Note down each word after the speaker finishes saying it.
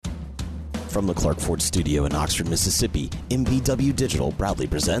From the Clark Ford Studio in Oxford, Mississippi, MPW Digital proudly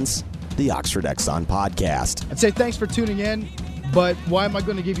presents the Oxford Exxon Podcast. I'd say thanks for tuning in, but why am I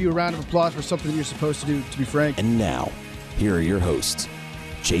going to give you a round of applause for something that you're supposed to do, to be frank? And now, here are your hosts,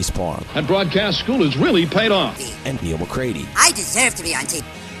 Chase Parham. And broadcast school has really paid off. And Neal McCready. I deserve to be on TV.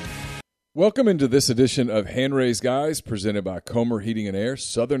 Welcome into this edition of Hand Raised Guys, presented by Comer Heating and Air,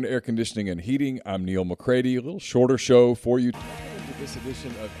 Southern Air Conditioning and Heating. I'm Neal McCready. A little shorter show for you. This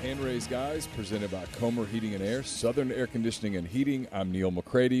edition of Hand Raised Guys, presented by Comer Heating and Air, Southern Air Conditioning and Heating. I'm Neal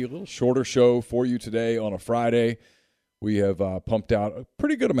McCready. A little shorter show for you today on a Friday. We have pumped out a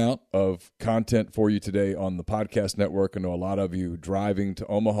pretty good amount of content for you today on the podcast network. I know a lot of you driving to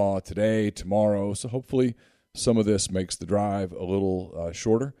Omaha today, tomorrow, so hopefully some of this makes the drive a little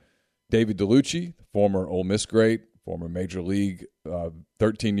shorter. David Dellucci, former Ole Miss great, former Major League,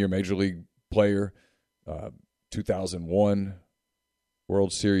 13-year Major League player, 2001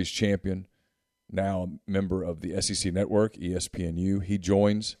 World Series champion, now a member of the SEC Network, ESPNU. He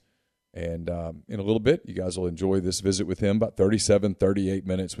joins, and in a little bit, you guys will enjoy this visit with him, about 38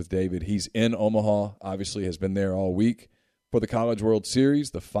 minutes with David. He's in Omaha, obviously has been there all week for the College World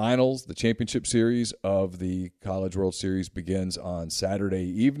Series. The finals, the championship series of the College World Series begins on Saturday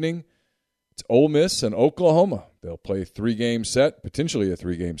evening. It's Ole Miss and Oklahoma. They'll play a three-game set, potentially a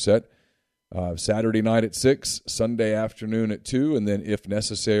three-game set. Saturday night at 6, Sunday afternoon at 2, and then if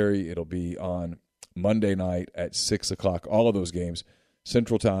necessary, it'll be on Monday night at 6 o'clock. All of those games,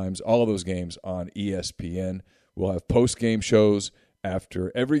 Central Times, all of those games on ESPN. We'll have post-game shows after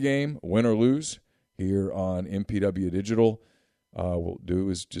every game, win or lose, here on MPW Digital. We'll do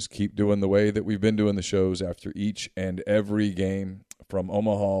is just keep doing the way that we've been doing the shows after each and every game. From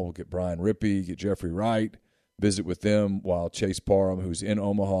Omaha, we'll get Brian Rippey, get Jeffrey Wright, visit with them while Chase Parham, who's in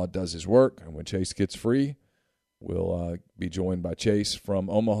Omaha, does his work. And when Chase gets free, we'll be joined by Chase from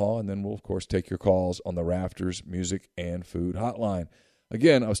Omaha. And then we'll, of course, take your calls on the Rafters Music and Food Hotline.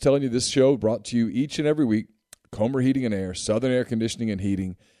 Again, I was telling you this show brought to you each and every week, Comer Heating and Air, Southern Air Conditioning and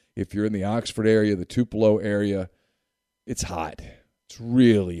Heating. If you're in the Oxford area, the Tupelo area, it's hot. It's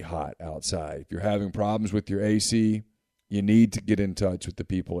really hot outside. If you're having problems with your AC, you need to get in touch with the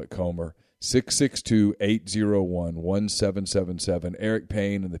people at Comer. 662-801-1777. Eric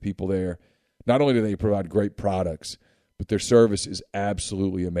Payne and the people there, not only do they provide great products, but their service is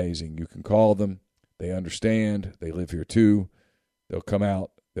absolutely amazing. You can call them. They understand. They live here too. They'll come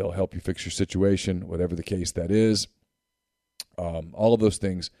out. They'll help you fix your situation, whatever the case that is. All of those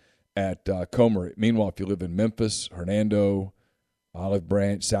things at Comer. Meanwhile, if you live in Memphis, Hernando, Olive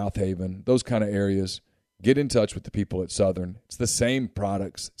Branch, South Haven, those kind of areas, get in touch with the people at Southern. It's the same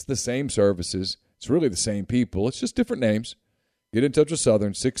products. It's the same services. It's really the same people. It's just different names. Get in touch with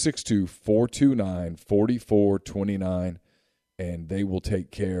Southern, 662-429-4429, and they will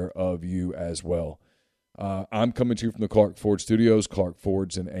take care of you as well. I'm coming to you from the Clark Ford Studios. Clark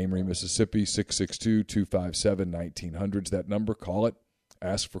Ford's in Amory, Mississippi, 662-257-1900. That number. Call it.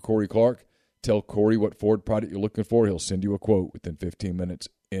 Ask for Corey Clark. Tell Corey what Ford product you're looking for. He'll send you a quote within 15 minutes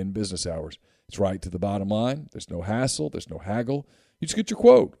in business hours. It's right to the bottom line. There's no hassle. There's no haggle. You just get your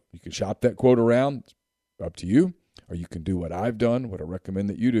quote. You can shop that quote around. It's up to you. Or you can do what I've done, what I recommend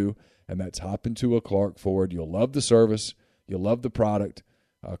that you do, and that's hop into a Clark Ford. You'll love the service. You'll love the product.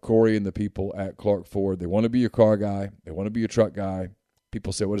 Corey and the people at Clark Ford, they want to be your car guy. They want to be your truck guy.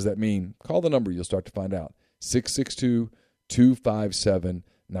 People say, what does that mean? Call the number. You'll start to find out.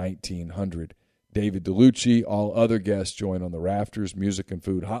 662-257-1900. David Dellucci, all other guests join on the Rafters Music and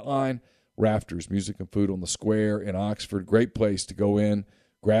Food Hotline. Rafters Music and Food on the Square in Oxford. Great place to go in,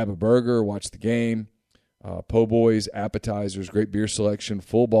 grab a burger, watch the game. Po' boys, appetizers, great beer selection,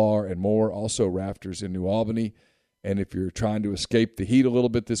 full bar, and more. Also Rafters in New Albany. And if you're trying to escape the heat a little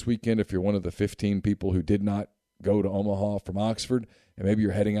bit this weekend, if you're one of the 15 people who did not go to Omaha from Oxford, and maybe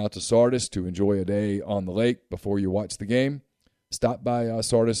you're heading out to Sardis to enjoy a day on the lake before you watch the game, stop by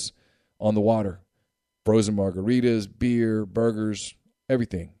Sardis on the water. Frozen margaritas, beer, burgers,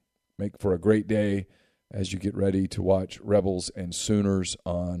 everything. Make for a great day as you get ready to watch Rebels and Sooners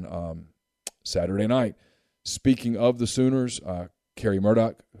on Saturday night. Speaking of the Sooners, Carrie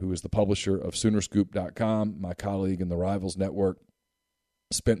Murdoch, who is the publisher of Soonerscoop.com, my colleague in the Rivals Network,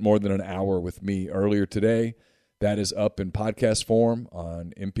 spent more than an hour with me earlier today. That is up in podcast form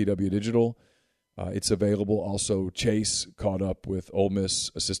on MPW Digital. It's available. Also, Chase caught up with Ole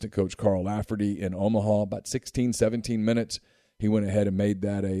Miss assistant coach Carl Lafferty in Omaha, about 16, 17 minutes. He went ahead and made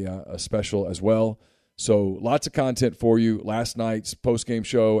that a special as well. So lots of content for you. Last night's postgame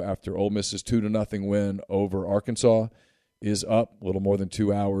show after Ole Miss's 2-0 win over Arkansas is up a little more than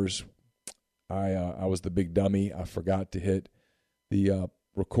 2 hours. I was the big dummy. I forgot to hit the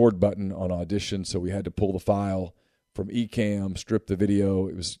record button on Audition, so we had to pull the file from Ecamm, strip the video.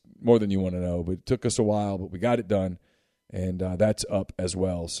 It was more than you want to know, but it took us a while, but we got it done, and that's up as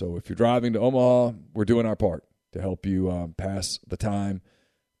well. So if you're driving to Omaha, we're doing our part to help you pass the time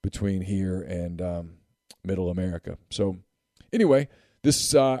between here and Middle America. So anyway,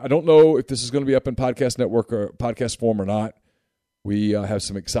 this I don't know if this is going to be up in podcast network or podcast form or not. We have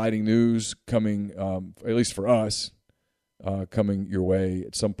some exciting news coming, at least for us, coming your way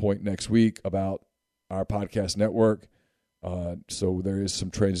at some point next week about our podcast network. So there is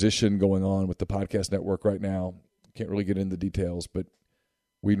some transition going on with the podcast network right now. Can't really get into details, but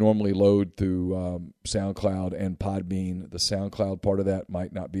we normally load through SoundCloud and Podbean. The SoundCloud part of that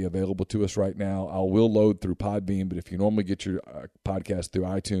might not be available to us right now. I will load through Podbean, but if you normally get your podcast through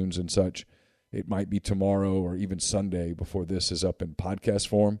iTunes and such, it might be tomorrow or even Sunday before this is up in podcast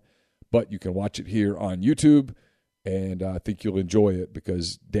form. But you can watch it here on YouTube, and I think you'll enjoy it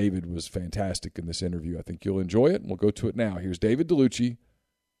because David was fantastic in this interview. I think you'll enjoy it, and we'll go to it now. Here's David Dellucci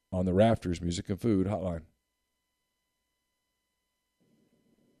on the Rafters Music and Food Hotline.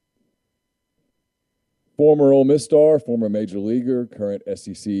 Former Ole Miss star, former major leaguer, current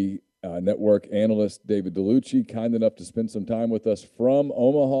SEC Network analyst David Dellucci, kind enough to spend some time with us from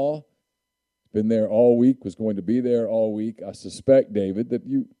Omaha. Been there all week, was going to be there all week. I suspect, David, that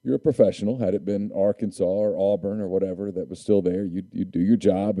you're a professional. Had it been Arkansas or Auburn or whatever that was still there, you'd do your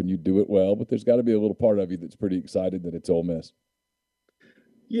job and you'd do it well. But there's got to be a little part of you that's pretty excited that it's Ole Miss.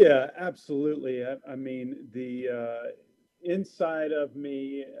 Yeah, absolutely. I mean, the inside of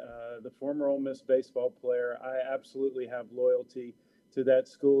me, the former Ole Miss baseball player, I absolutely have loyalty to that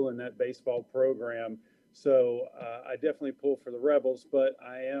school and that baseball program. So I definitely pull for the Rebels, but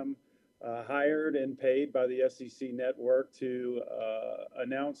I am hired and paid by the SEC Network to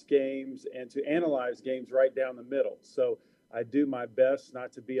announce games and to analyze games right down the middle. So I do my best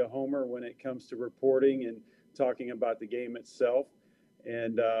not to be a homer when it comes to reporting and talking about the game itself.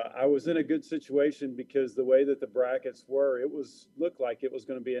 And I was in a good situation because the way that the brackets were, looked like it was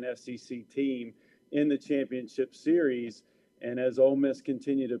going to be an SEC team in the championship series. And as Ole Miss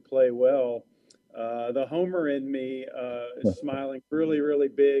continued to play well, the homer in me is smiling really, really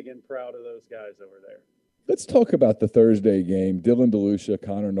big and proud of those guys over there. Let's talk about the Thursday game. Dylan DeLucia,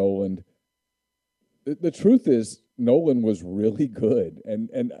 Connor Noland. The truth is, Nolan was really good,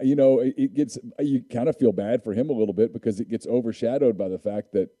 and you know you kind of feel bad for him a little bit because it gets overshadowed by the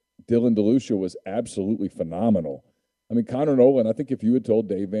fact that Dylan DeLucia was absolutely phenomenal. I mean, Connor Nolan. I think if you had told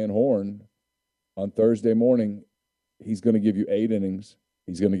Dave Van Horn on Thursday morning he's going to give you 8 innings,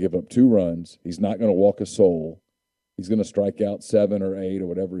 he's going to give up 2 runs, he's not going to walk a soul, he's going to strike out 7 or 8 or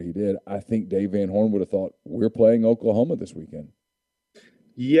whatever he did, I think Dave Van Horn would have thought we're playing Oklahoma this weekend.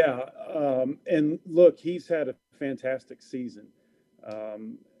 Yeah, and look, he's had a fantastic season.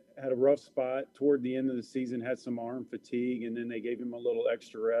 Had a rough spot toward the end of the season, had some arm fatigue, and then they gave him a little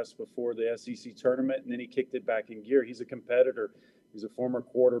extra rest before the SEC tournament, and then he kicked it back in gear. He's a competitor. He's a former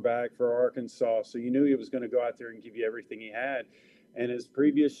quarterback for Arkansas, so you knew he was going to go out there and give you everything he had. And his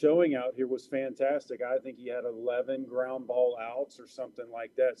previous showing out here was fantastic. I think he had 11 ground ball outs or something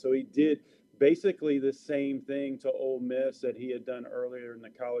like that. So he did basically the same thing to Ole Miss that he had done earlier in the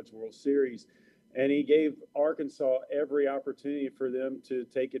College World Series. And he gave Arkansas every opportunity for them to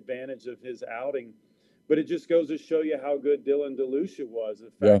take advantage of his outing. But it just goes to show you how good Dylan DeLucia was.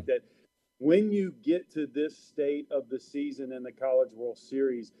 The fact that when you get to this state of the season in the College World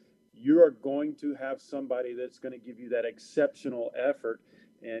Series, you are going to have somebody that's going to give you that exceptional effort.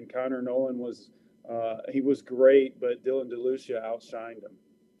 And Connor Nolan he was great, but Dylan DeLucia outshined him.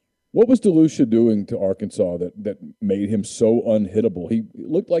 What was DeLucia doing to Arkansas that made him so unhittable? He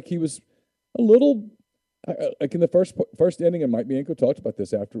looked like he was a little like in the first inning, and Mike Bianco talked about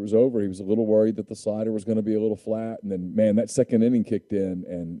this after it was over. He was a little worried that the slider was going to be a little flat, and then, man, that second inning kicked in,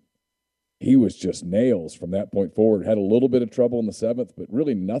 and he was just nails from that point forward. Had a little bit of trouble in the 7th, but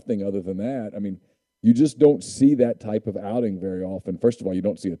really nothing other than that. I mean, you just don't see that type of outing very often. First of all, you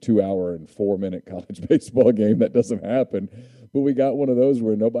don't see a 2-hour and 4-minute college baseball game. That doesn't happen. But we got one of those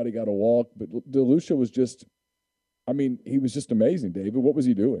where nobody got a walk. But DeLucia was just, I mean, he was just amazing, David. What was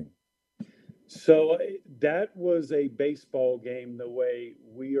he doing? So that was a baseball game the way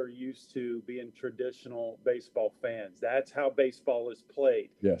we are used to being traditional baseball fans. That's how baseball is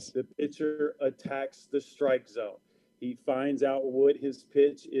played. Yes. The pitcher attacks the strike zone. He finds out what his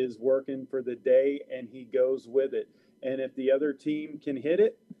pitch is working for the day, and he goes with it. And if the other team can hit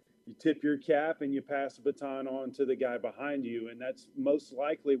it, you tip your cap and you pass the baton on to the guy behind you. And that's most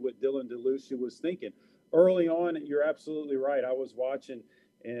likely what Dylan DeLucia was thinking. Early on, you're absolutely right. I was watching,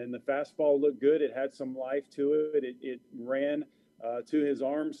 and the fastball looked good. It had some life to it. It ran to his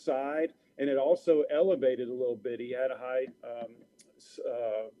arm side, and it also elevated a little bit. He had a high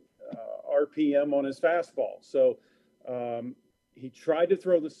RPM on his fastball. So he tried to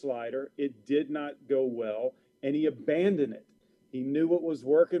throw the slider. It did not go well, and he abandoned it. He knew what was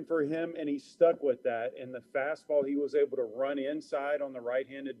working for him, and he stuck with that. And the fastball, he was able to run inside on the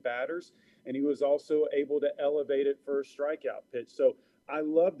right-handed batters, and he was also able to elevate it for a strikeout pitch. So I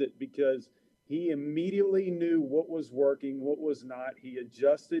loved it because he immediately knew what was working, what was not. He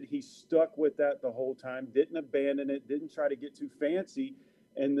adjusted. He stuck with that the whole time, didn't abandon it, didn't try to get too fancy.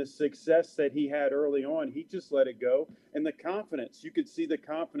 And the success that he had early on, he just let it go. And the confidence, you could see the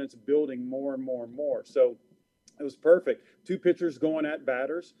confidence building more and more and more. So it was perfect. Two pitchers going at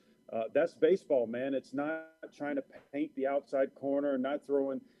batters. That's baseball, man. It's not trying to paint the outside corner and not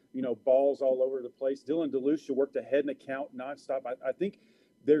throwing, balls all over the place. David Dellucci worked ahead in the count nonstop. I think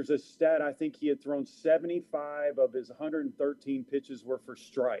there's a stat. I think he had thrown 75 of his 113 pitches were for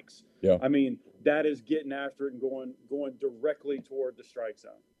strikes. Yeah. I mean, that is getting after it and going directly toward the strike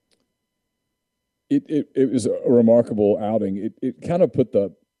zone. It was a remarkable outing. It kind of put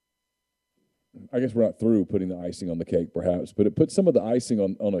I guess we're not through putting the icing on the cake, perhaps, but it put some of the icing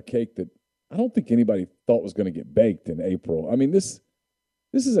on a cake that I don't think anybody thought was going to get baked in April. I mean, this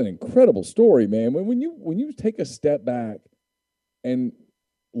is an incredible story, man. When you take a step back and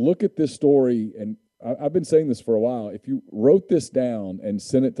look at this story, and I've been saying this for a while, if you wrote this down and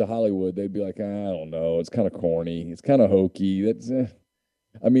sent it to Hollywood, they'd be like, I don't know, it's kind of corny, it's kind of hokey.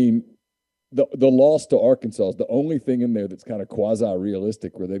 I mean, the loss to Arkansas is the only thing in there that's kind of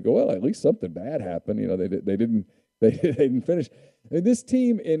quasi-realistic, where they'd go, well, at least something bad happened. They didn't finish. And this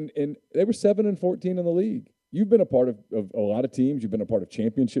team they were 7-14 in the league. You've been a part of a lot of teams. You've been a part of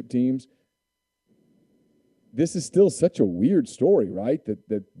championship teams. This is still such a weird story, right?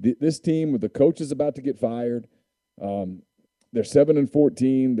 That this team, with the coach is about to get fired, they're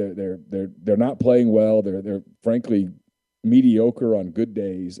 7-14. They're not playing well. They're frankly mediocre on good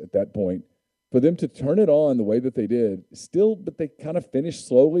days at that point. For them to turn it on the way that they did, but they kind of finished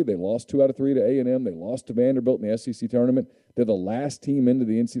slowly. They lost 2 out of 3 to A&M. They lost to Vanderbilt in the SEC tournament. They're the last team into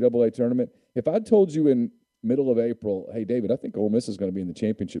the NCAA tournament. If I told you in middle of April, hey, David, I think Ole Miss is going to be in the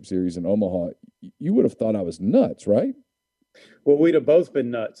championship series in Omaha, you would have thought I was nuts, right? Well, we'd have both been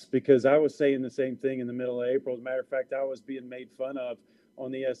nuts, because I was saying the same thing in the middle of April. As a matter of fact, I was being made fun of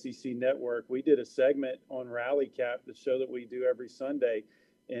on the SEC Network. We did a segment on Rally Cap, the show that we do every Sunday,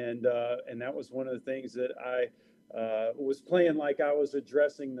 and that was one of the things that I was playing like I was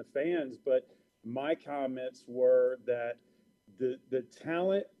addressing the fans. But my comments were that the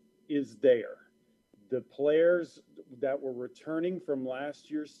talent is there. The players that were returning from last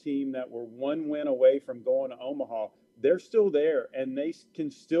year's team that were one win away from going to Omaha, they're still there, and they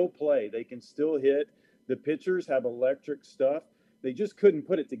can still play. They can still hit. The pitchers have electric stuff. They just couldn't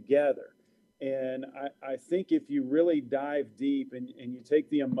put it together. And I think if you really dive deep and you take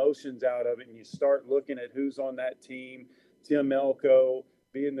the emotions out of it and you start looking at who's on that team, Tim Elko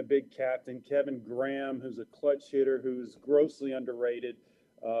being the big captain, Kevin Graham, who's a clutch hitter, who's grossly underrated,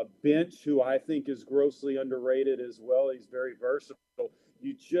 Bench, who I think is grossly underrated as well. He's very versatile.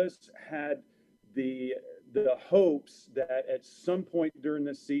 You just had the hopes that at some point during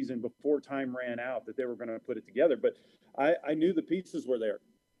this season, before time ran out, that they were going to put it together. But I knew the pieces were there.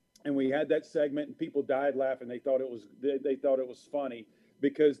 And we had that segment, and people died laughing. They thought it was funny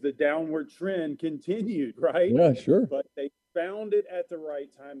because the downward trend continued, right? Yeah, sure. But they found it at the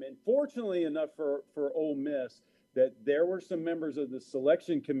right time. And fortunately enough for Ole Miss, that there were some members of the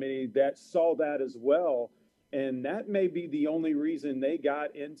selection committee that saw that as well. And that may be the only reason they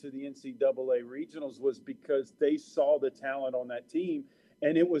got into the NCAA regionals, was because they saw the talent on that team,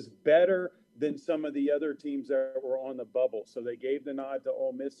 and it was better than some of the other teams that were on the bubble. So they gave the nod to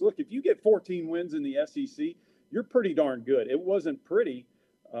Ole Miss. Look, if you get 14 wins in the SEC, you're pretty darn good. It wasn't pretty,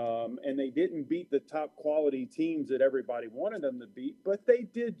 and they didn't beat the top quality teams that everybody wanted them to beat, but they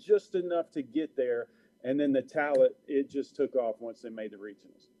did just enough to get there. And then the talent, it just took off once they made the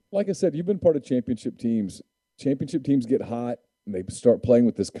regionals. Like I said, you've been part of championship teams. Championship teams get hot and they start playing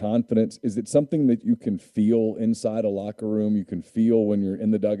with this confidence. Is it something that you can feel inside a locker room? You can feel when you're in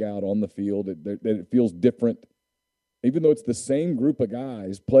the dugout on the field that it feels different, even though it's the same group of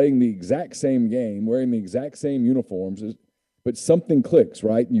guys playing the exact same game, wearing the exact same uniforms, but something clicks,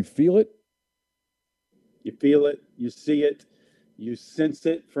 right? And you feel it. You feel it. You see it. You sense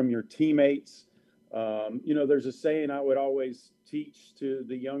it from your teammates. There's a saying I would always teach to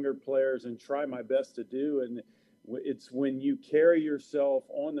the younger players and try my best to do, and it's when you carry yourself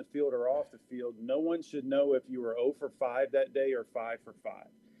on the field or off the field, no one should know if you were 0 for 5 that day or 5 for 5.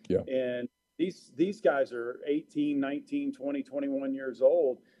 Yeah. And These guys are 18, 19, 20, 21 years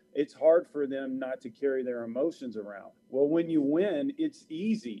old. It's hard for them not to carry their emotions around. Well, when you win, it's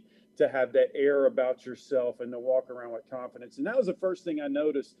easy to have that air about yourself and to walk around with confidence. And that was the first thing I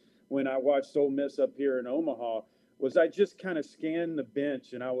noticed when I watched Ole Miss up here in Omaha. Was I just kind of scanned the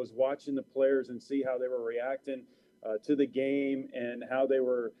bench and I was watching the players and see how they were reacting to the game and how they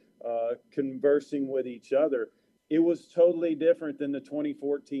were conversing with each other. It was totally different than the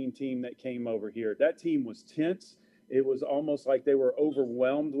 2014 team that came over here. That team was tense. It was almost like they were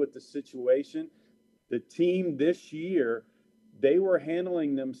overwhelmed with the situation. The team this year, they were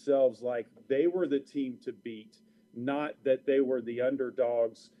handling themselves like they were the team to beat, not that they were the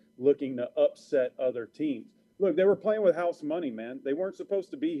underdogs looking to upset other teams. Look, they were playing with house money, man. They weren't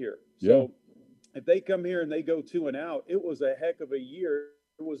supposed to be here. So if they come here and they go 2-0, it was a heck of a year.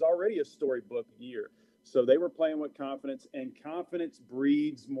 It was already a storybook year. So they were playing with confidence, and confidence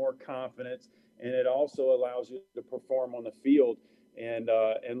breeds more confidence, and it also allows you to perform on the field. And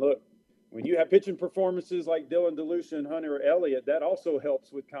look, when you have pitching performances like David Dellucci and Hunter Elliott, that also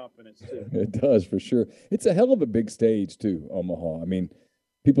helps with confidence too. It does, for sure. It's a hell of a big stage too, Omaha. I mean,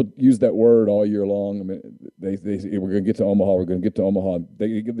 people use that word all year long. I mean, they say, we're going to get to Omaha. We're going to get to Omaha.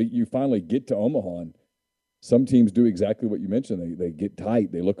 You finally get to Omaha, and some teams do exactly what you mentioned. They get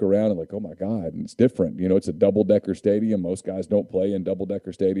tight. They look around and like, oh my God, and it's different. You know, it's a double-decker stadium. Most guys don't play in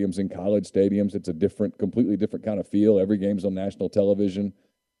double-decker stadiums. In college stadiums, it's a completely different kind of feel. Every game's on national television.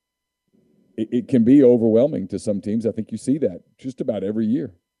 It can be overwhelming to some teams. I think you see that just about every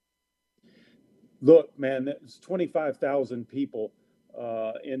year. Look, man, that's 25,000 people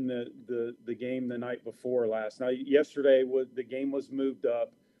in the game the night before last night. Yesterday, the game was moved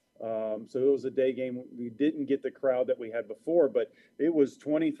up. So it was a day game. We didn't get the crowd that we had before, but it was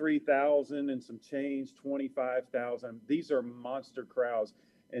 23,000 and some change, 25,000. These are monster crowds.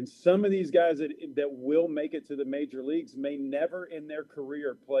 And some of these guys that will make it to the major leagues may never in their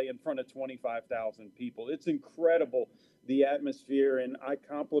career play in front of 25,000 people. It's incredible, the atmosphere, and I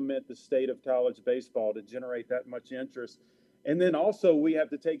compliment the state of college baseball to generate that much interest. And then also we have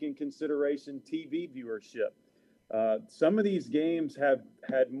to take in consideration TV viewership. Some of these games have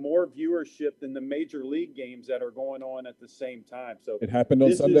had more viewership than the major league games that are going on at the same time. So it happened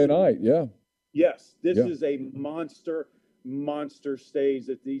on Sunday night. Yeah. Yes. This is a monster stage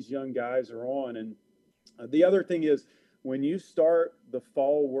that these young guys are on. And the other thing is, when you start the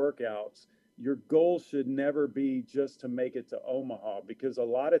fall workouts, your goal should never be just to make it to Omaha, because a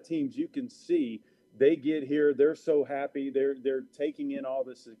lot of teams you can see, they get here, they're so happy, they're taking in all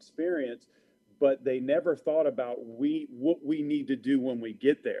this experience, but they never thought about what we need to do when we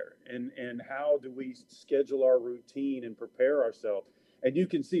get there, and how do we schedule our routine and prepare ourselves. And you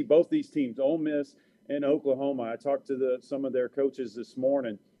can see both these teams, Ole Miss and Oklahoma. I talked to some of their coaches this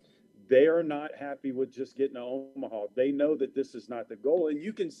morning. They are not happy with just getting to Omaha. They know that this is not the goal. And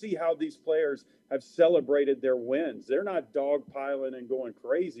you can see how these players have celebrated their wins. They're not dogpiling and going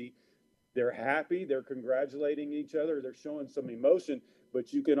crazy. They're happy. They're congratulating each other. They're showing some emotion.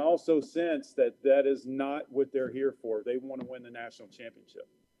 But you can also sense that is not what they're here for. They want to win the national championship.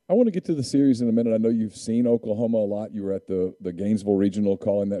 I want to get to the series in a minute. I know you've seen Oklahoma a lot. You were at the Gainesville Regional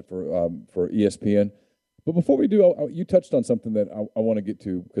calling that for ESPN. But before we do, you touched on something that I want to get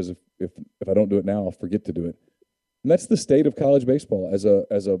to, because if I don't do it now, I'll forget to do it. And that's the state of college baseball as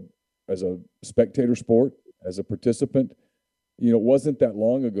a spectator sport, as a participant. You know, it wasn't that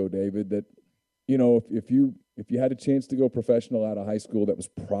long ago, David, that, you know, if you had a chance to go professional out of high school, that was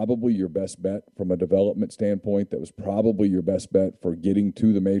probably your best bet from a development standpoint. That was probably your best bet for getting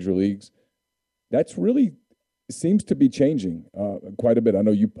to the major leagues. That's really seems to be changing quite a bit. I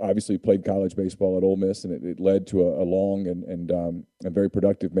know you obviously played college baseball at Ole Miss, and it led to a long and very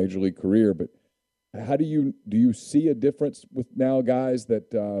productive major league career. But how do you see a difference with now guys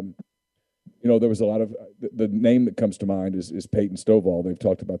that you know, there was a lot of the name that comes to mind is Peyton Stovall. They've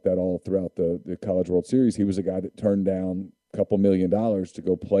talked about that all throughout the College World Series. He was a guy that turned down a couple $1 million to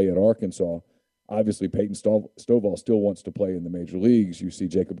go play at Arkansas. Obviously, Peyton Stovall still wants to play in the major leagues. You see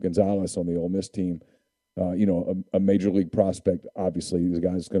Jacob Gonzalez on the Ole Miss team. You know, a major league prospect. Obviously, this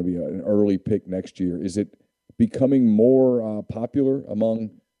guy's going to be an early pick next year. Is it becoming more popular among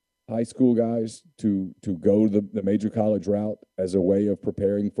high school guys to go the major college route as a way of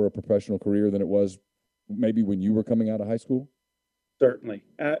preparing for a professional career than it was maybe when you were coming out of high school? Certainly.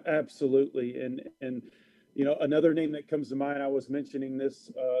 Absolutely. And you know, another name that comes to mind, I was mentioning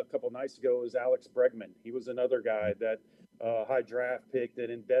this a couple nights ago, is Alex Bregman. He was another guy that high draft pick that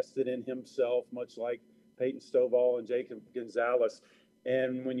invested in himself, much like Peyton Stovall and Jacob Gonzalez.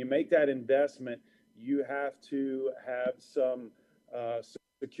 And when you make that investment, you have to have some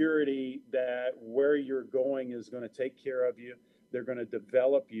security that where you're going is going to take care of you. They're going to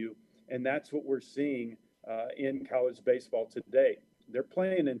develop you. And that's what we're seeing in college baseball today. They're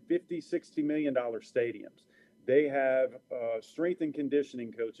playing in $50-60 million stadiums. They have strength and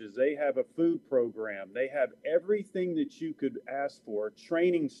conditioning coaches. They have a food program. They have everything that you could ask for,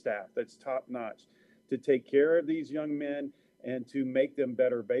 training staff that's top notch to take care of these young men and to make them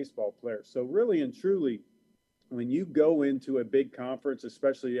better baseball players. So really and truly, when you go into a big conference,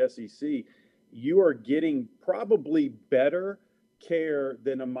 especially the SEC, you are getting probably better care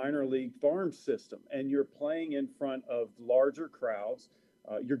than a minor league farm system. And you're playing in front of larger crowds.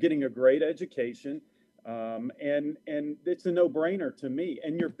 You're getting a great education. And it's a no-brainer to me.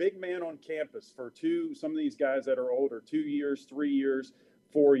 And you're big man on campus for some of these guys that are older, 2 years, 3 years,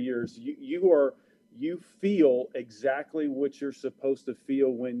 4 years. You feel exactly what you're supposed to feel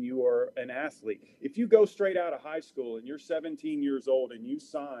when you are an athlete. If you go straight out of high school and you're 17 years old and you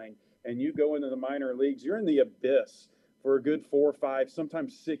sign and you go into the minor leagues, you're in the abyss for a good 4 or 5,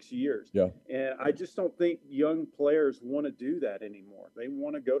 sometimes 6 years. Yeah. And I just don't think young players want to do that anymore. They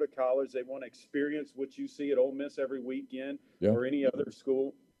want to go to college. They want to experience what you see at Ole Miss every weekend or any other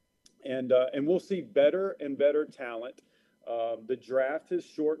school. And we'll see better and better talent. The draft has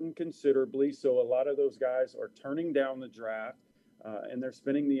shortened considerably, so a lot of those guys are turning down the draft, and they're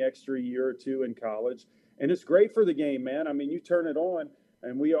spending the extra year or two in college. And it's great for the game, man. I mean, you turn it on,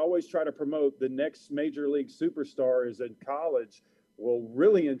 and we always try to promote the next major league superstar is in college. Well,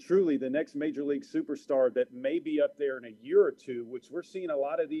 really and truly, the next major league superstar that may be up there in a year or two, which we're seeing a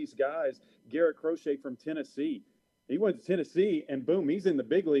lot of these guys. Garrett Crochet from Tennessee. He went to Tennessee, and boom, he's in the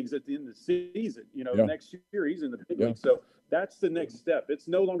big leagues at the end of the season. The next year he's in the big leagues. So that's the next step. It's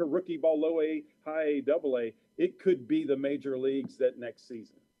no longer rookie ball, low A, high A, double A. It could be the major leagues that next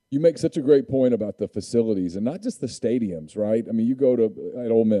season. You make such a great point about the facilities and not just the stadiums, right? I mean, you go to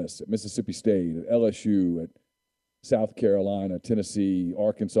at Ole Miss, at Mississippi State, at LSU, at South Carolina, Tennessee,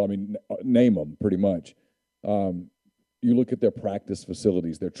 Arkansas. I mean, name them pretty much. You look at their practice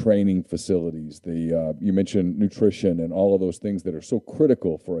facilities, their training facilities. You mentioned nutrition and all of those things that are so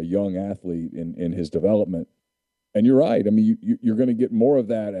critical for a young athlete in his development. And you're right. I mean, you're going to get more of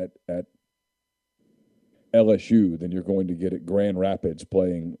that at LSU than you're going to get at Grand Rapids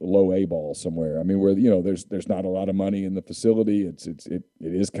playing low A ball somewhere. I mean, where there's not a lot of money in the facility. It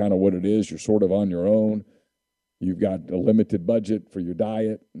is kind of what it is. You're sort of on your own. You've got a limited budget for your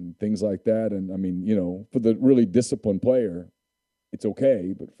diet and things like that. And I mean, for the really disciplined player, it's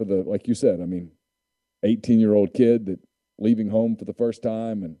okay. But for the, like you said, I mean, 18-year-old kid that leaving home for the first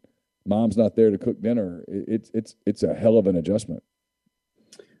time and mom's not there to cook dinner, it's a hell of an adjustment.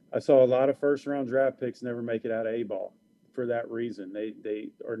 I saw a lot of first-round draft picks never make it out of A-ball for that reason. They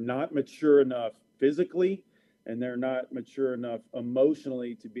are not mature enough physically, and they're not mature enough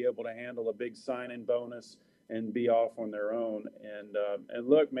emotionally to be able to handle a big sign-in bonus and be off on their own. And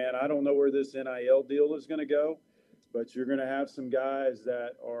look, man, I don't know where this NIL deal is going to go, but you're going to have some guys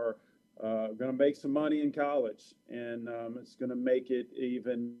that are going to make some money in college, and it's going to make it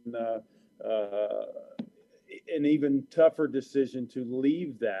even an even tougher decision to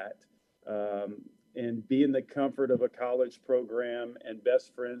leave that and be in the comfort of a college program and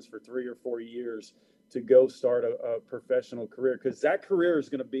best friends for 3 or 4 years to go start a professional career, because that career is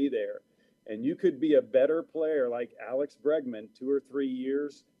going to be there. And you could be a better player like Alex Bregman 2 or 3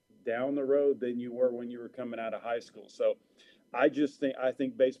 years down the road than you were when you were coming out of high school. So I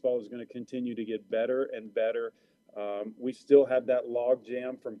think baseball is going to continue to get better and better. We still have that log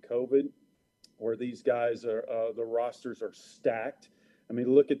jam from COVID where these guys are the rosters are stacked. I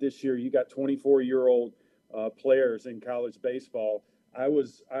mean, look at this year. You got 24-year-old players in college baseball. I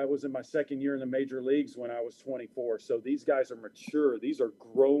was in my second year in the major leagues when I was 24. So these guys are mature. These are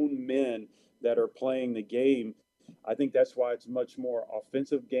grown men that are playing the game. I think that's why it's much more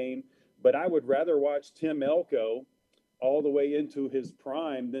offensive game. But I would rather watch Tim Elko all the way into his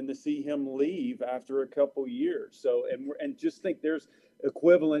prime than to see him leave after a couple years. So and just think there's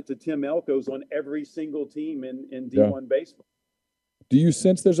equivalent to Tim Elko's on every single team in D1 baseball. Do you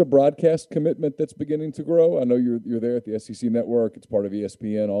sense there's a broadcast commitment that's beginning to grow? I know you're there at the SEC Network. It's part of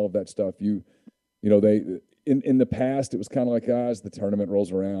ESPN, all of that stuff. They in the past it was kind of like, as the tournament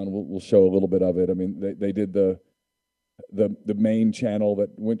rolls around, we'll show a little bit of it. I mean, they did the main channel that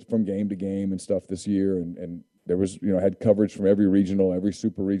went from game to game and stuff this year, and there was had coverage from every regional, every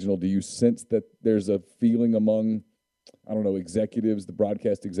super regional. Do you sense that there's a feeling among, I don't know, executives, the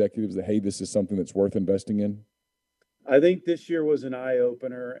broadcast executives, that hey, this is something that's worth investing in? I think this year was an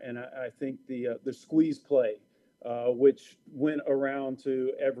eye-opener, and I think the squeeze play, which went around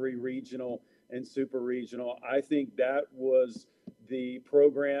to every regional and super regional, I think that was the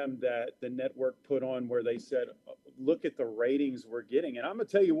program that the network put on where they said, look at the ratings we're getting. And I'm going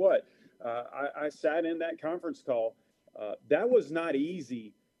to tell you what, I sat in that conference call. That was not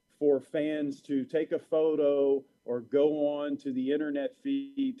easy for fans to take a photo or go on to the internet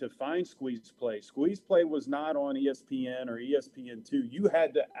feed to find Squeeze Play. Squeeze Play was not on ESPN or ESPN2. You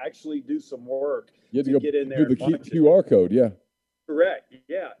had to actually do some work to get in there. Do the QR code, yeah. Correct,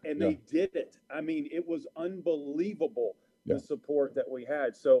 yeah. And they did it. I mean, it was unbelievable, the support that we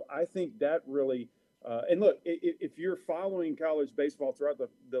had. So I think that really and look, if you're following college baseball throughout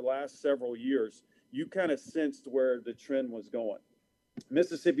the last several years, you kind of sensed where the trend was going.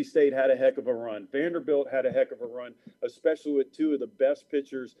 Mississippi State had a heck of a run. Vanderbilt had a heck of a run, especially with two of the best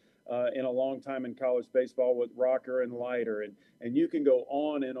pitchers in a long time in college baseball with Rocker and Leiter. And you can go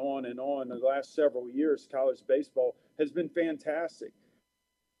on and on and on. The last several years, college baseball has been fantastic.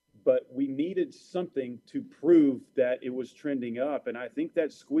 But we needed something to prove that it was trending up. And I think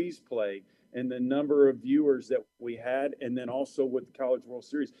that Squeeze Play and the number of viewers that we had, and then also with the College World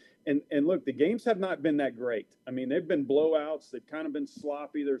Series. And look, the games have not been that great. I mean, they've been blowouts. They've kind of been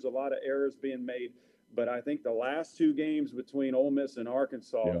sloppy. There's a lot of errors being made. But I think the last two games between Ole Miss and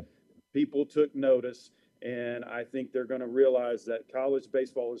Arkansas, people took notice. And I think they're going to realize that college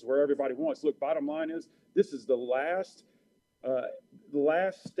baseball is where everybody wants. Look, bottom line is, this is the last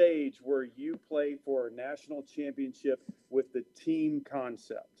stage where you play for a national championship with the team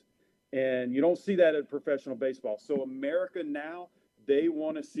concept. And you don't see that in professional baseball. So America now, they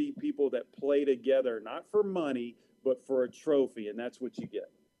want to see people that play together, not for money, but for a trophy, and that's what you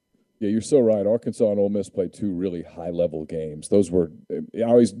get. Yeah, you're so right. Arkansas and Ole Miss played two really high-level games. Those were – I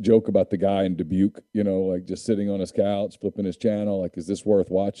always joke about the guy in Dubuque, like just sitting on his couch, flipping his channel, like, is this worth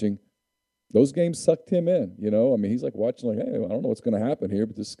watching? Those games sucked him in, I mean, he's like watching like, hey, I don't know what's going to happen here,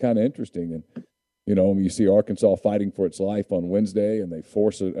 but this is kind of interesting. And you see Arkansas fighting for its life on Wednesday, and they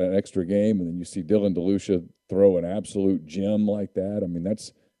force an extra game, and then you see Dylan DeLucia throw an absolute gem like that. I mean,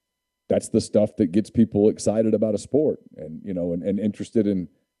 that's the stuff that gets people excited about a sport, and and interested in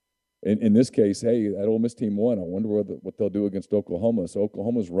this case. Hey, that Ole Miss team won. I wonder what they'll do against Oklahoma. So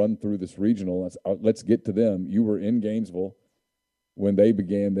Oklahoma's run through this regional. Let's get to them. You were in Gainesville when they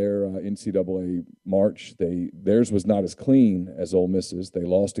began their NCAA march. Theirs was not as clean as Ole Miss's. They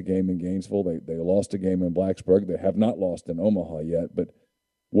lost a game in Gainesville. They lost a game in Blacksburg. They have not lost in Omaha yet. But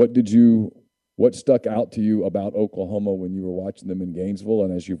what stuck out to you about Oklahoma when you were watching them in Gainesville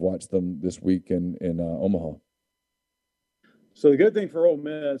and as you've watched them this week in Omaha? So the good thing for Ole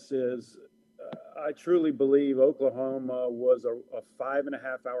Miss is I truly believe Oklahoma was a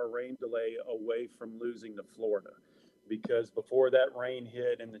 5.5-hour rain delay away from losing to Florida. Because before that rain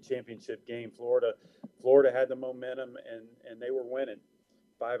hit in the championship game, Florida had the momentum and they were winning.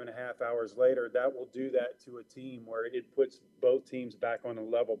 5.5 hours later, that will do that to a team where it puts both teams back on a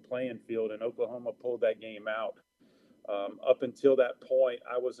level playing field, and Oklahoma pulled that game out. Up until that point,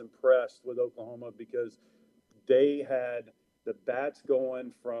 I was impressed with Oklahoma because they had the bats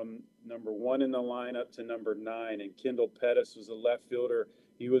going from number 1 in the lineup to number 9, and Kendall Pettis was a left fielder.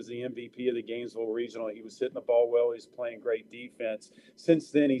 He was the MVP of the Gainesville Regional. He was hitting the ball well. He's playing great defense. Since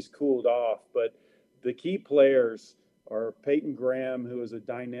then, he's cooled off. But the key players are Peyton Graham, who is a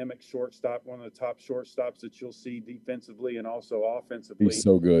dynamic shortstop, one of the top shortstops that you'll see defensively and also offensively. He's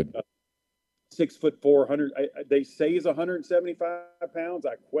so good. 6'4", they say he's 175 pounds.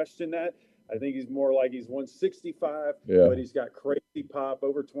 I question that. I think he's more like he's 165, but he's got crazy pop,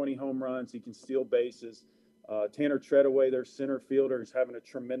 over 20 home runs. He can steal bases. Tanner Treadaway, their center fielder, is having a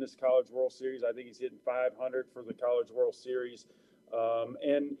tremendous College World Series. I think he's hitting 500 for the College World Series.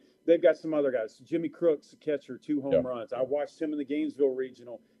 And they've got some other guys. Jimmy Crooks, a catcher, 2 home runs. I watched him in the Gainesville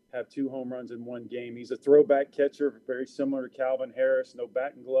Regional have 2 home runs in one game. He's a throwback catcher, very similar to Calvin Harris, no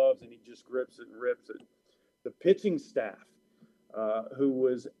batting gloves, and he just grips it and rips it. The pitching staff, who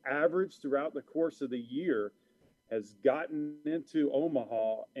was average throughout the course of the year, has gotten into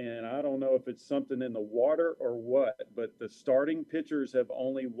Omaha, and I don't know if it's something in the water or what, but the starting pitchers have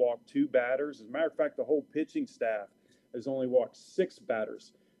only walked 2 batters. As a matter of fact, the whole pitching staff has only walked 6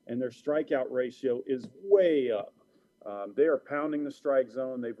 batters, and their strikeout ratio is way up. They are pounding the strike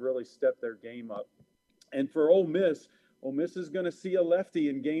zone. They've really stepped their game up. And for Ole Miss is going to see a lefty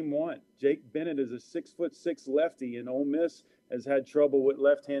in game 1. Jake Bennett is a 6'6" lefty, and Ole Miss has had trouble with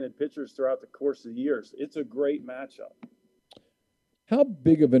left-handed pitchers throughout the course of the years. It's a great matchup. How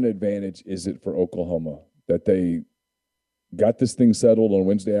big of an advantage is it for Oklahoma that they got this thing settled on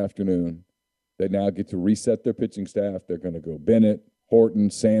Wednesday afternoon? They now get to reset their pitching staff. They're going to go Bennett, Horton,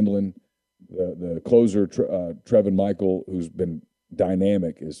 Sandlin. The closer, Trevin Michael, who's been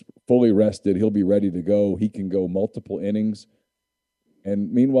dynamic, is fully rested. He'll be ready to go. He can go multiple innings.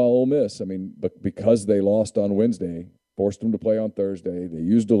 And meanwhile, Ole Miss, I mean, but because they lost on Wednesday, forced them to play on Thursday. They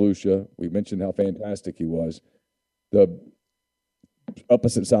used Dellucci. We mentioned how fantastic he was. The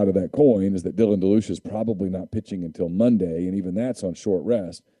opposite side of that coin is that Dylan Dellucci is probably not pitching until Monday, and even that's on short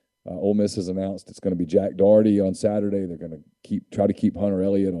rest. Ole Miss has announced it's going to be Jack Doherty on Saturday. They're going to try to keep Hunter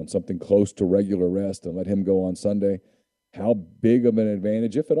Elliott on something close to regular rest and let him go on Sunday. How big of an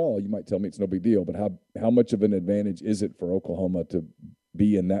advantage, if at all, you might tell me it's no big deal, but how much of an advantage is it for Oklahoma to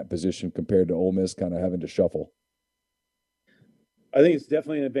be in that position compared to Ole Miss kind of having to shuffle? I think it's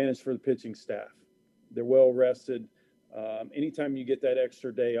definitely an advantage for the pitching staff. They're well rested. Anytime you get that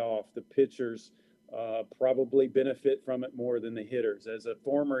extra day off, the pitchers probably benefit from it more than the hitters. As a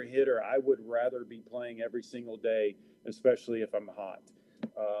former hitter, I would rather be playing every single day, especially if I'm hot.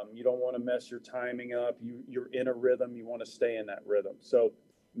 You don't want to mess your timing up. You're in a rhythm. You want to stay in that rhythm. So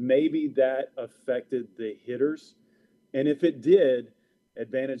maybe that affected the hitters. And if it did,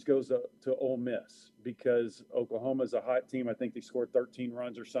 advantage goes up to Ole Miss because Oklahoma's a hot team. I think they scored 13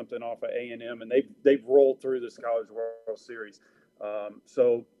 runs or something off of A&M, and they've rolled through this College World Series.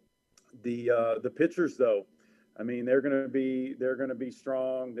 So the pitchers, though, I mean, they're going to be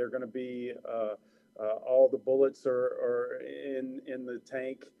strong. They're going to be all the bullets are in the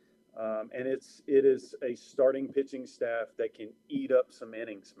tank, and it is a starting pitching staff that can eat up some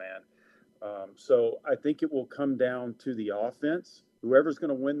innings, man. So I think it will come down to the offense. Whoever's going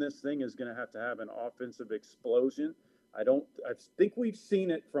to win this thing is going to have an offensive explosion. I think we've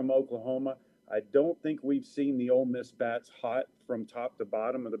seen it from Oklahoma. I don't think we've seen the Ole Miss bats hot from top to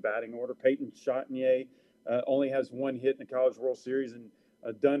bottom of the batting order. Peyton Chatagnier only has one hit in the College World Series, and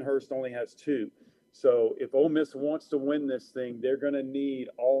Dunhurst only has two. So if Ole Miss wants to win this thing, they're going to need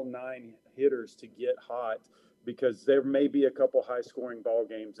all 9 hitters to get hot because there may be a couple high-scoring ball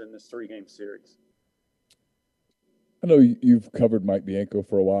games in this 3-game series. I know you've covered Mike Bianco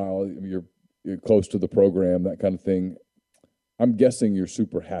for a while. You're close to the program, that kind of thing. I'm guessing you're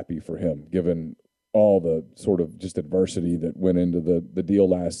super happy for him, given all the sort of just adversity that went into the deal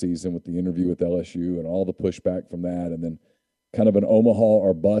last season with the interview with LSU and all the pushback from that, and then kind of an Omaha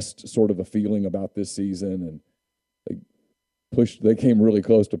or bust sort of a feeling about this season. And they came really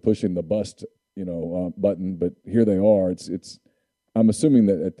close to pushing the bust, button, but here they are. I'm assuming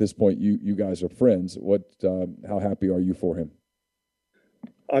that at this point you guys are friends. How happy are you for him?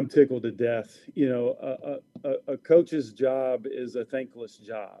 I'm tickled to death. A coach's job is a thankless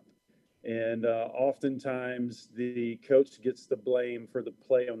job. And oftentimes the coach gets the blame for the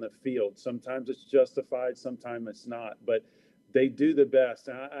play on the field. Sometimes it's justified, sometimes it's not. But they do the best.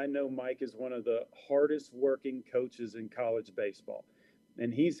 And I know Mike is one of the hardest working coaches in college baseball.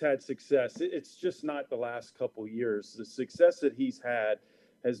 And he's had success. It's just not the last couple years. The success that he's had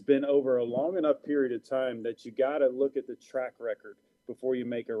has been over a long enough period of time that you got to look at the track record before you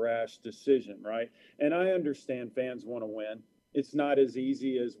make a rash decision, right? And I understand fans want to win. It's not as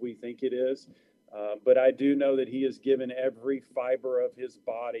easy as we think it is. But I do know that he has given every fiber of his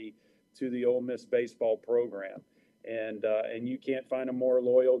body to the Ole Miss baseball program. And you can't find a more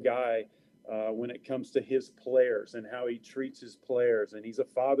loyal guy when it comes to his players and how he treats his players. And he's a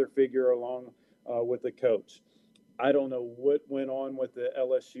father figure along with the coach. I don't know what went on with the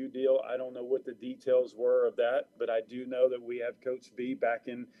LSU deal. I don't know what the details were of that, but I do know that we have Coach B back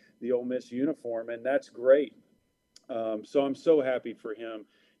in the Ole Miss uniform, and that's great. So I'm so happy for him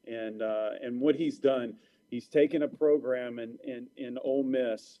and what he's done. He's taken a program in Ole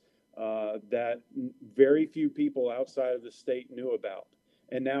Miss that very few people outside of the state knew about.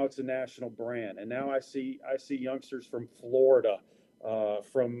 And now it's a national brand. And now I see youngsters from Florida,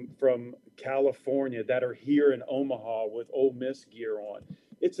 from California that are here in Omaha with Ole Miss gear on.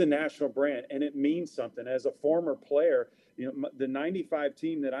 It's a national brand, and it means something. As a former player, the 95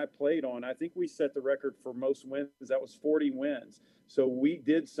 team that I played on, I think we set the record for most wins. That was 40 wins. So we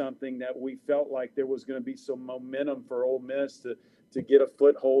did something that we felt like there was going to be some momentum for Ole Miss to get a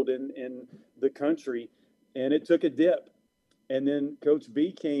foothold in the country, and it took a dip. And then Coach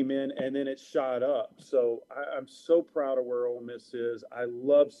B came in, and then it shot up. So I'm so proud of where Ole Miss is. I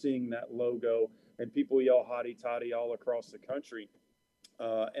love seeing that logo, and people yell hotty toddy all across the country.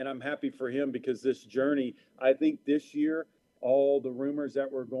 And I'm happy for him because this journey, I think this year, all the rumors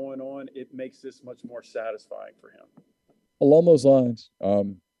that were going on, it makes this much more satisfying for him. Along those lines,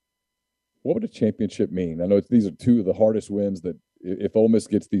 what would a championship mean? I know these are two of the hardest wins that if Ole Miss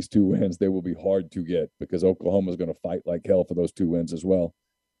gets these 2 wins, they will be hard to get because Oklahoma is going to fight like hell for those 2 wins as well.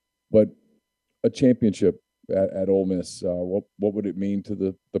 But a championship at Ole Miss, what would it mean to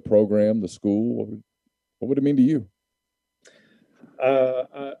the program, the school? What would it mean to you?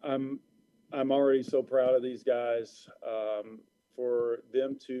 I'm already so proud of these guys for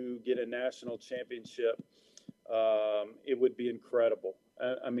them to get a national championship, it would be incredible.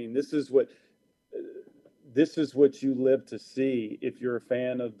 I mean, this is what you live to see if you're a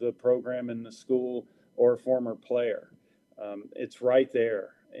fan of the program and the school or a former player. It's right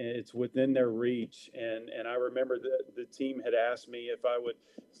there. It's within their reach. And I remember the team had asked me if I would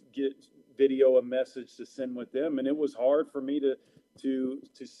video a message to send with them. And it was hard for me to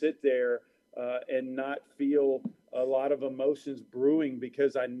sit there and not feel a lot of emotions brewing,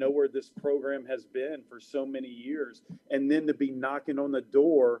 because I know where this program has been for so many years. And then to be knocking on the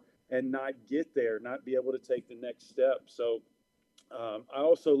door and not get there, not be able to take the next step. So I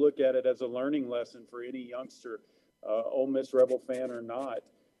also look at it as a learning lesson for any youngster, Ole Miss Rebel fan or not,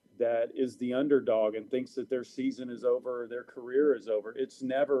 that is the underdog and thinks that their season is over or their career is over. It's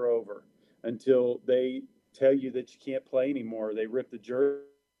never over until they tell you that you can't play anymore. They rip the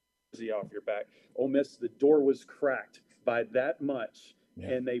jersey off your back. Ole Miss, the door was cracked by that much,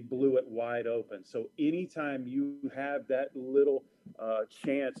 and they blew it wide open. So anytime you have that little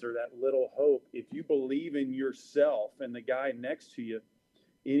chance or that little hope, if you believe in yourself and the guy next to you,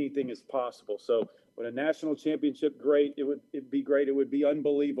 anything is possible. So when a national championship, it'd be great. It would be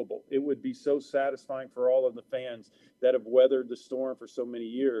unbelievable. It would be so satisfying for all of the fans that have weathered the storm for so many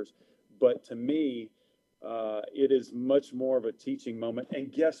years. But to me, it is much more of a teaching moment.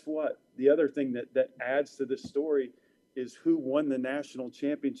 And guess what? The other thing that adds to this story is who won the national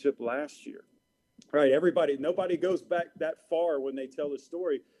championship last year. Right? Nobody goes back that far when they tell the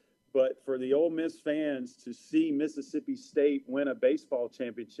story. But for the Ole Miss fans to see Mississippi State win a baseball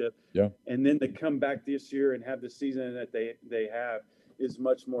championship, and then to come back this year and have the season that they have is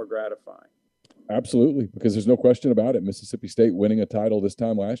much more gratifying. Absolutely, because there's no question about it. Mississippi State winning a title this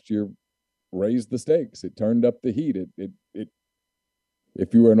time last year raised the stakes. It turned up the heat. It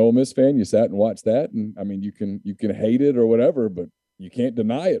if you were an Ole Miss fan, you sat and watched that, and I mean, you can hate it or whatever, but you can't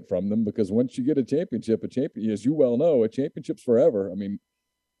deny it from them, because once you get a championship, as you well know, a championship's forever. I mean,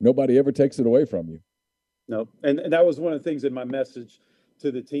 nobody ever takes it away from you. No, and that was one of the things in my message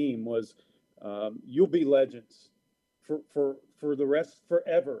to the team was, you'll be legends for the rest,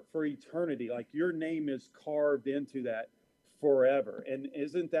 forever, for eternity. Like, your name is carved into that forever. And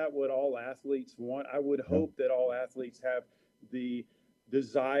isn't that what all athletes want? I would hope that all athletes have the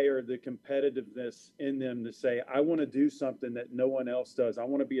desire, the competitiveness in them to say, I want to do something that no one else does. I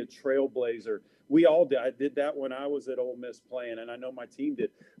want to be a trailblazer. We all did. I did that when I was at Ole Miss playing, and I know my team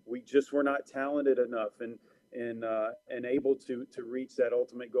did. We just were not talented enough and able to reach that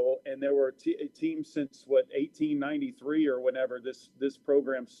ultimate goal. And there were teams since 1893 or whenever this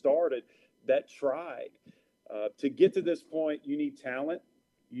program started that tried. To get to this point, you need talent,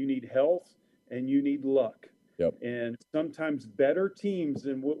 you need health, and you need luck. Yep. And sometimes better teams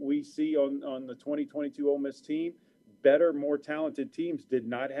than what we see on the 2022 Ole Miss team, better, more talented teams did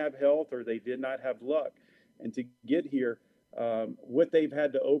not have health or they did not have luck. And to get here, what they've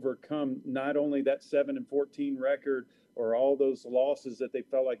had to overcome, not only that 7-14 record or all those losses that they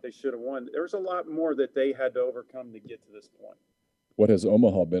felt like they should have won, there's a lot more that they had to overcome to get to this point. What has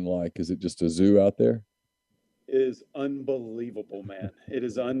Omaha been like? Is it just a zoo out there? It is unbelievable, man. It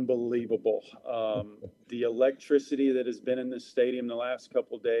is unbelievable. The electricity that has been in this stadium the last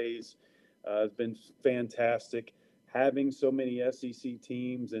couple of days has been fantastic. Having so many SEC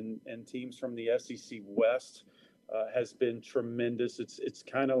teams and teams from the SEC West has been tremendous. It's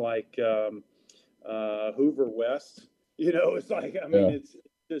kind of like Hoover West. You know, it's like, I mean, it's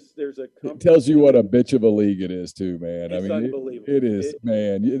just, there's a – It tells you what a bitch of a league it is too, man. It's unbelievable. It is,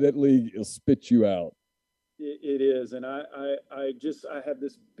 man. That league will spit you out. It is, and I have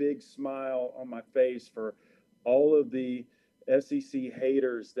this big smile on my face for all of the SEC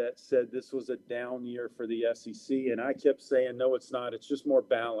haters that said this was a down year for the SEC, and I kept saying, no, it's not. It's just more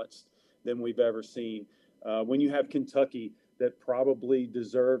balanced than we've ever seen. When you have Kentucky that probably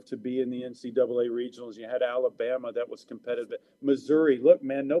deserved to be in the NCAA regionals, you had Alabama that was competitive. Missouri, look,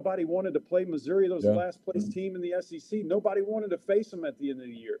 man, nobody wanted to play Missouri. That was the last place team in the SEC. Nobody wanted to face them at the end of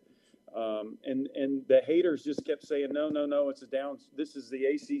the year. And the haters just kept saying, no, it's a down. This is the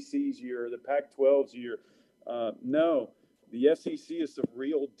ACC's year, the Pac-12's year. No, the SEC is the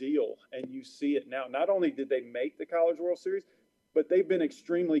real deal, and you see it now. Not only did they make the College World Series, but they've been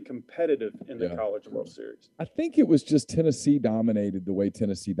extremely competitive in the College World Series. I think it was just Tennessee dominated the way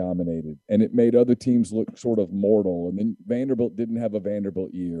Tennessee dominated, and it made other teams look sort of mortal. And then Vanderbilt didn't have a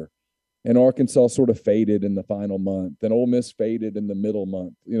Vanderbilt year. And Arkansas sort of faded in the final month. And Ole Miss faded in the middle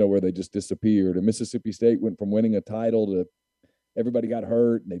month, where they just disappeared. And Mississippi State went from winning a title to everybody got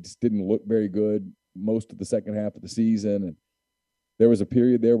hurt, and they just didn't look very good most of the second half of the season. And there was a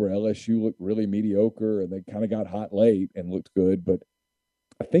period there where LSU looked really mediocre, and they kind of got hot late and looked good. But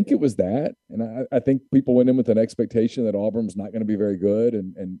I think it was that, and I think people went in with an expectation that Auburn was not going to be very good,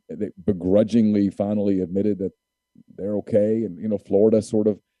 and they begrudgingly finally admitted that they're okay. And Florida sort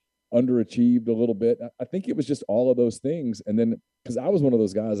of underachieved a little bit. I think it was just all of those things. And then because I was one of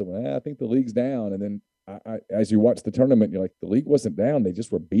those guys that went, I think the league's down. And then as you watch the tournament, you're like, the league wasn't down. They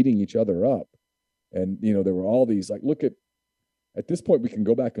just were beating each other up. And, there were all these, like, at this point, we can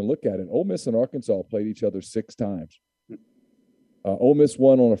go back and look at it. Ole Miss and Arkansas played each other 6 times. Ole Miss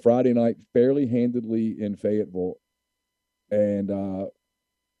won on a Friday night fairly handedly in Fayetteville. And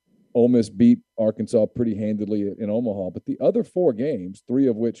Ole Miss beat Arkansas pretty handedly in Omaha. But the other 4 games, 3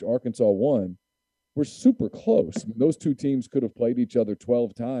 of which Arkansas won, were super close. I mean, those 2 teams could have played each other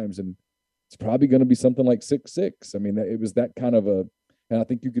 12 times, and it's probably going to be something like 6-6. I mean, it was that kind of and I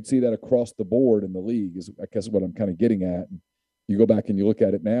think you could see that across the board in the league is, I guess, what I'm kind of getting at. You go back and you look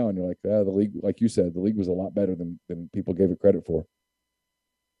at it now, and you're like, the league, like you said, the league was a lot better than people gave it credit for.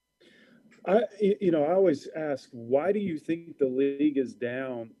 I always ask, why do you think the league is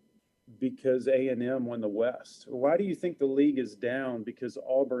down because A&M won the West? Why do you think the league is down because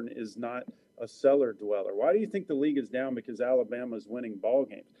Auburn is not a cellar dweller? Why do you think the league is down because Alabama is winning ball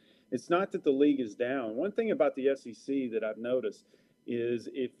games? It's not that the league is down. One thing about the SEC that I've noticed is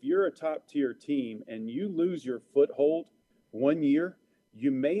if you're a top-tier team and you lose your foothold one year,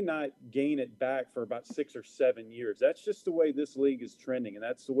 you may not gain it back for about 6 or 7 years. That's just the way this league is trending, and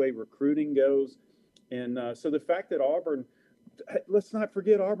that's the way recruiting goes. And so the fact that Auburn – let's not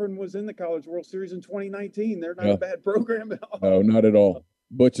forget Auburn was in the College World Series in 2019. They're not a bad program at all. No, not at all.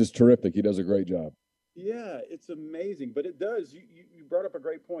 Butch is terrific. He does a great job. Yeah, it's amazing. But it does. You brought up a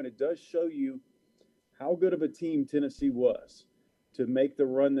great point. It does show you how good of a team Tennessee was to make the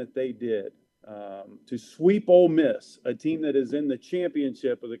run that they did, to sweep Ole Miss, a team that is in the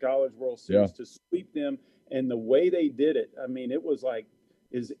championship of the College World Series, to sweep them. And the way they did it, I mean, it was like,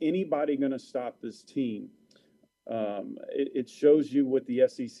 is anybody going to stop this team? It shows you what the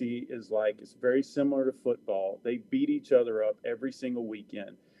SEC is like. It's very similar to football. They beat each other up every single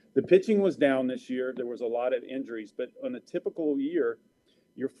weekend. The pitching was down this year. There was a lot of injuries, but on a typical year,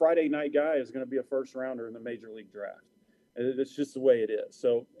 your Friday night guy is going to be a first rounder in the Major League Draft. It's just the way it is.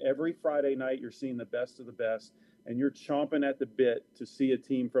 So every Friday night, you're seeing the best of the best, and you're chomping at the bit to see a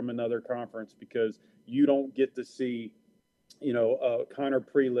team from another conference because you don't get to see, Connor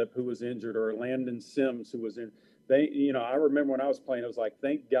Prelip, who was injured, or Landon Sims, who was in. I remember when I was playing, it was like,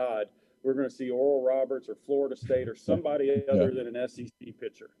 thank God we're going to see Oral Roberts or Florida State or somebody other than an SEC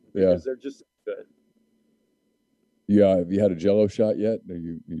pitcher because they're just good. Yeah, have you had a Jello shot yet? Are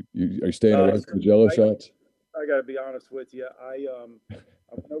you staying away from the Jello shots? I got to be honest with you. I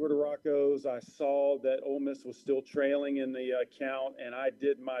went over to Rocco's. I saw that Ole Miss was still trailing in the count, and I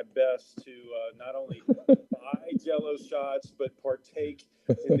did my best to not only buy Jello shots but partake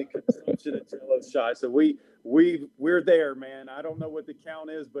in the consumption of Jello shots. So we're there, man. I don't know what the count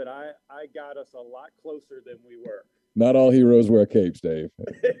is, but I got us a lot closer than we were. Not all heroes wear capes, Dave.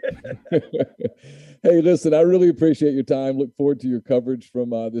 Hey, listen, I really appreciate your time. Look forward to your coverage from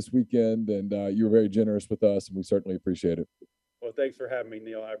this weekend, and you were very generous with us, and we certainly appreciate it. Well, thanks for having me,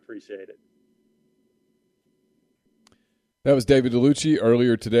 Neil. I appreciate it. That was David Dellucci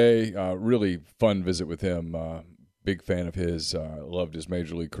earlier today. Really fun visit with him. Big fan of his. Loved his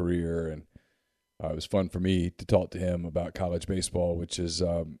Major League career, and it was fun for me to talk to him about college baseball, which has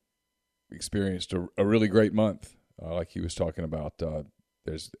experienced a really great month. Like he was talking about,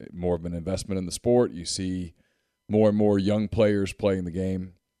 there's more of an investment in the sport. You see more and more young players playing the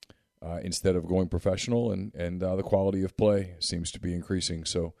game instead of going professional, and the quality of play seems to be increasing.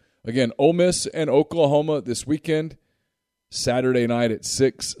 So, again, Ole Miss and Oklahoma this weekend, Saturday night at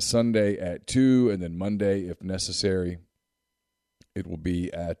 6, Sunday at 2, and then Monday, if necessary, it will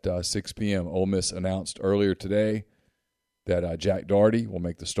be at 6 p.m. Ole Miss announced earlier today that Jack Doherty will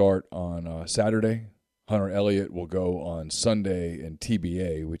make the start on Saturday. Hunter Elliott will go on Sunday, and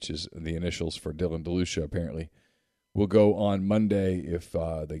TBA, which is the initials for Dylan DeLucia, apparently, will go on Monday if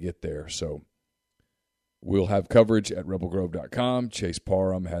they get there. So we'll have coverage at rebelgrove.com. Chase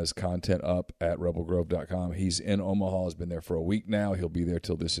Parham has content up at rebelgrove.com. He's in Omaha, has been there for a week now. He'll be there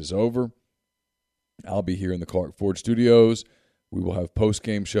till this is over. I'll be here in the Clark Ford Studios. We will have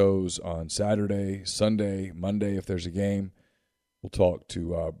post-game shows on Saturday, Sunday, Monday if there's a game. We'll talk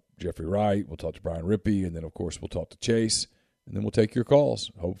to Jeffrey Wright. We'll talk to Brian Rippey. And then, of course, we'll talk to Chase. And then we'll take your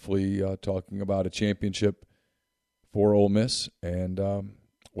calls, hopefully talking about a championship for Ole Miss. And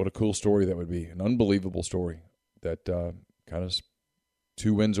what a cool story that would be. An unbelievable story that kind of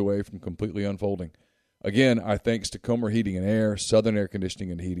 2 wins away from completely unfolding. again, our thanks to Comer Heating and Air, Southern Air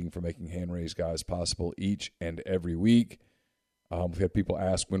Conditioning and Heating for making hand-raised guys possible each and every week. We've had people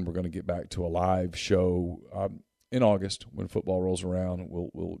ask when we're going to get back to a live show in August when football rolls around.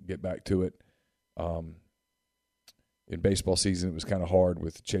 We'll get back to it. In baseball season, it was kind of hard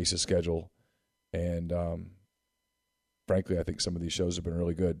with Chase's schedule. And frankly, I think some of these shows have been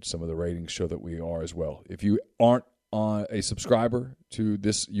really good. Some of the ratings show that we are as well. If you aren't a subscriber to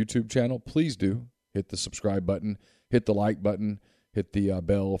this YouTube channel, please do. Hit the subscribe button, hit the like button, hit the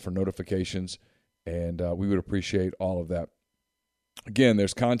bell for notifications, and we would appreciate all of that. Again,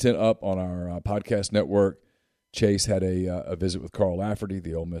 there's content up on our podcast network. Chase had a visit with Carl Lafferty,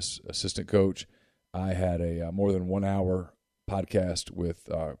 the Ole Miss assistant coach. I had a more than 1 hour podcast with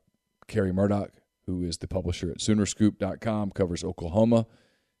Kerry Murdoch, who is the publisher at Soonerscoop.com, covers Oklahoma.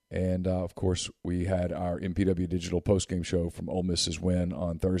 And, of course, we had our MPW Digital postgame show from Ole Miss's win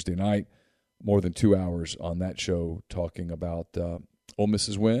on Thursday night. More than 2 hours on that show talking about Ole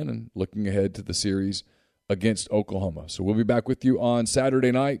Miss's win and looking ahead to the series against Oklahoma. So we'll be back with you on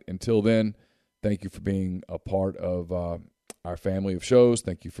Saturday night. Until then, thank you for being a part of our family of shows.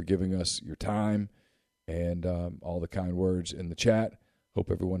 Thank you for giving us your time and all the kind words in the chat.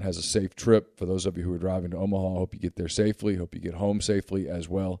 Hope everyone has a safe trip. For those of you who are driving to Omaha, hope you get there safely. Hope you get home safely as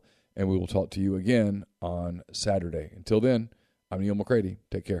well. And we will talk to you again on Saturday. Until then, I'm Neal McCready.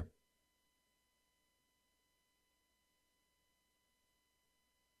 Take care.